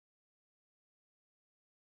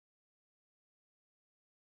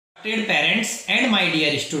Dear parents and my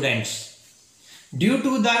dear students, due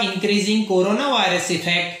to the increasing coronavirus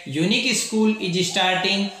effect, Unique School is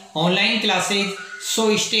starting online classes,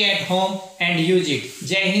 so stay at home and use it.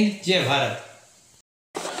 Jai Hind, Jai Bharat.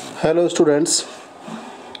 Hello students,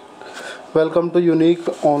 welcome to Unique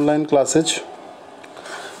online classes.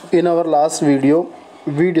 In our last video,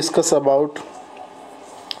 we discussed about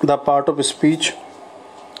the part of speech.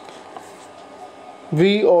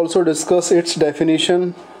 We also discuss its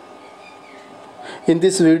definition. In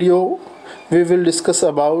this video, we will discuss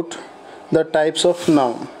about the types of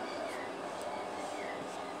noun.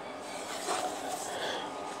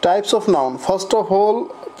 Types of noun. First of all,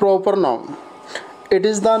 proper noun. It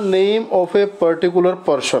is the name of a particular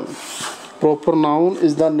person. Proper noun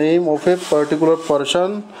is the name of a particular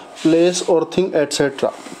person, place or thing,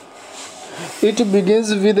 etc. It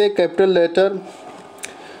begins with a capital letter.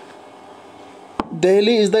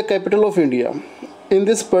 Delhi is the capital of India. In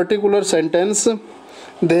this particular sentence,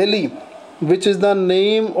 Delhi, which is the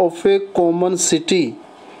name of a common city,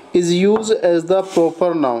 is used as the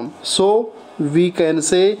proper noun. So we can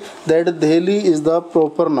say that Delhi is the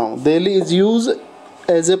proper noun. Delhi is used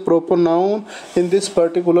as a proper noun in this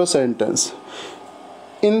particular sentence.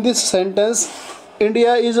 In this sentence,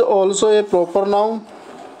 India is also a proper noun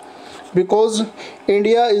because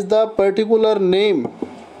India is the particular name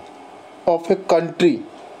of a country.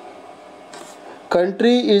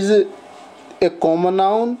 Country is a common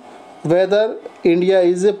noun, whether India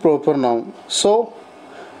is a proper noun. So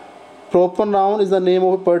proper noun is the name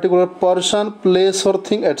of a particular person, place or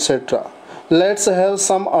thing, etc. Let's have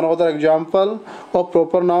some another example of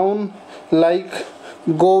proper noun like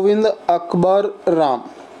Govind, Akbar, Ram.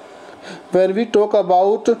 When we talk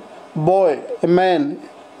about boy, a man,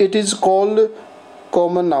 it is called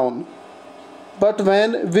common noun. But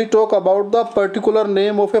when we talk about the particular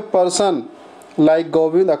name of a person like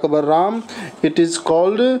Govind, Akbar, Ram, it is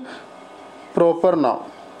called proper noun.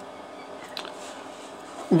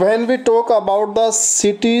 When we talk about the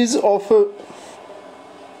cities of,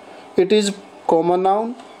 it is common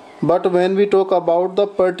noun. But when we talk about the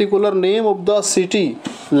particular name of the city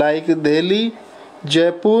like Delhi,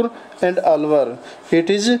 Jaipur and Alwar, it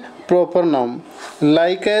is proper noun.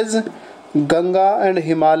 Like as Ganga and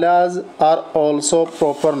Himalayas are also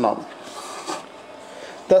proper noun.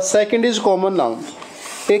 The second is common noun.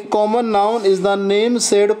 A common noun is the name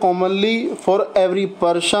said commonly for every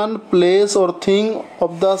person, place or thing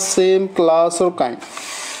of the same class or kind.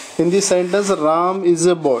 In this sentence, Ram is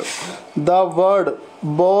a boy. The word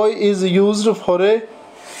boy is used for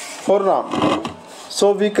Ram.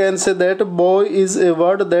 So we can say that boy is a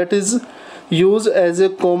word that is used as a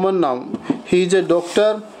common noun. He is a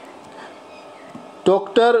doctor.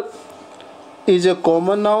 Doctor is a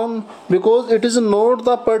common noun because it is not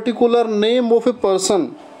the particular name of a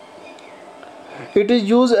person. It is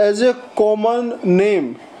used as a common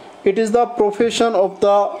name. It is the profession of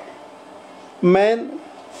the man.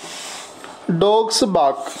 Dogs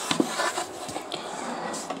bark.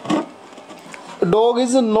 Dog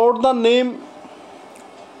is not the name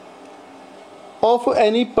of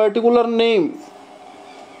any particular name.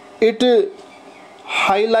 It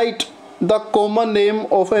highlights the common name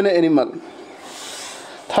of an animal.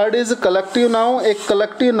 Third is collective noun. A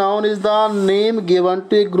collective noun is the name given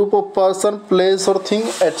to a group of person, place or thing,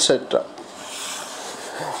 etc.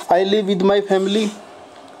 I live with my family.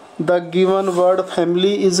 The given word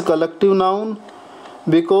family is collective noun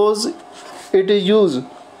because it is used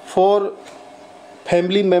for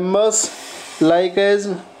family members like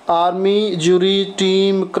as army, jury,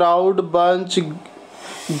 team, crowd, bunch,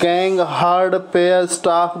 gang, herd, pair,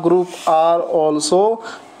 staff, group are also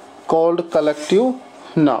called collective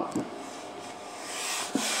noun.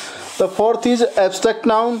 The fourth is abstract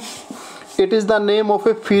noun. It is the name of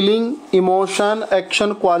a feeling, emotion,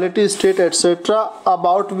 action, quality, state, etc.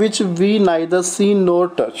 about which we neither see nor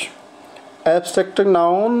touch. Abstract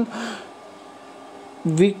noun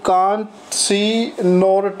we can't see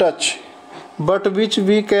nor touch, but which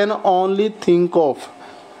we can only think of.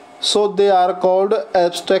 So they are called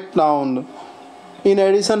abstract noun. In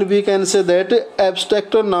addition, we can say that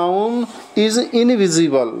abstract noun is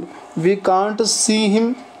invisible. We can't see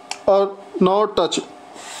him or nor touch.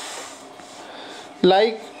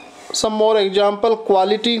 Like some more example,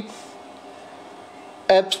 quality,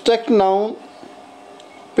 abstract noun,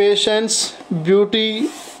 patience, beauty,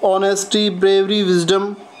 honesty, bravery,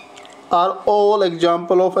 wisdom are all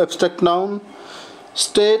example of abstract noun.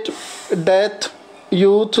 State, death,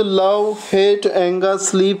 youth, love, hate, anger,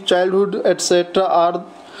 sleep, childhood, etc. are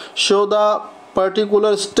show the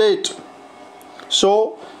particular state.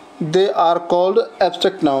 So they are called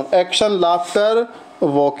abstract noun. Action, laughter,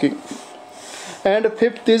 walking. And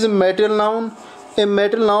fifth is metal noun. A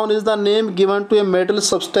metal noun is the name given to a metal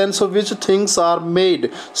substance of which things are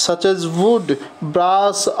made, such as wood,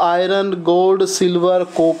 brass, iron, gold, silver,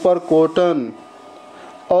 copper, cotton.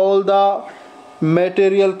 All the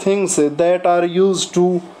material things that are used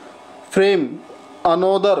to frame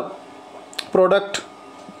another product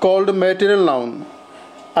called material noun.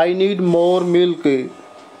 I need more milk.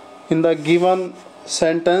 In the given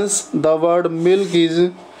sentence, the word milk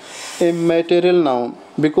is a material noun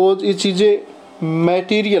because it is a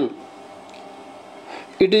material.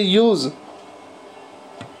 It is used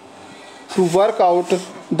to work out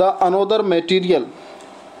the another material.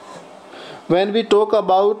 When we talk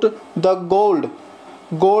about the gold,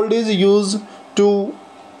 gold is used to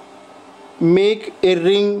make a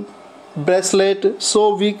ring, bracelet,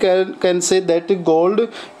 so we can say that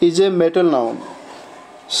gold is a metal noun.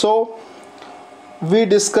 So we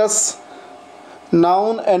discuss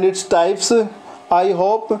noun and its types. I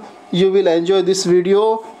hope you will enjoy this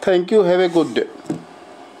video. Thank you. Have a good day.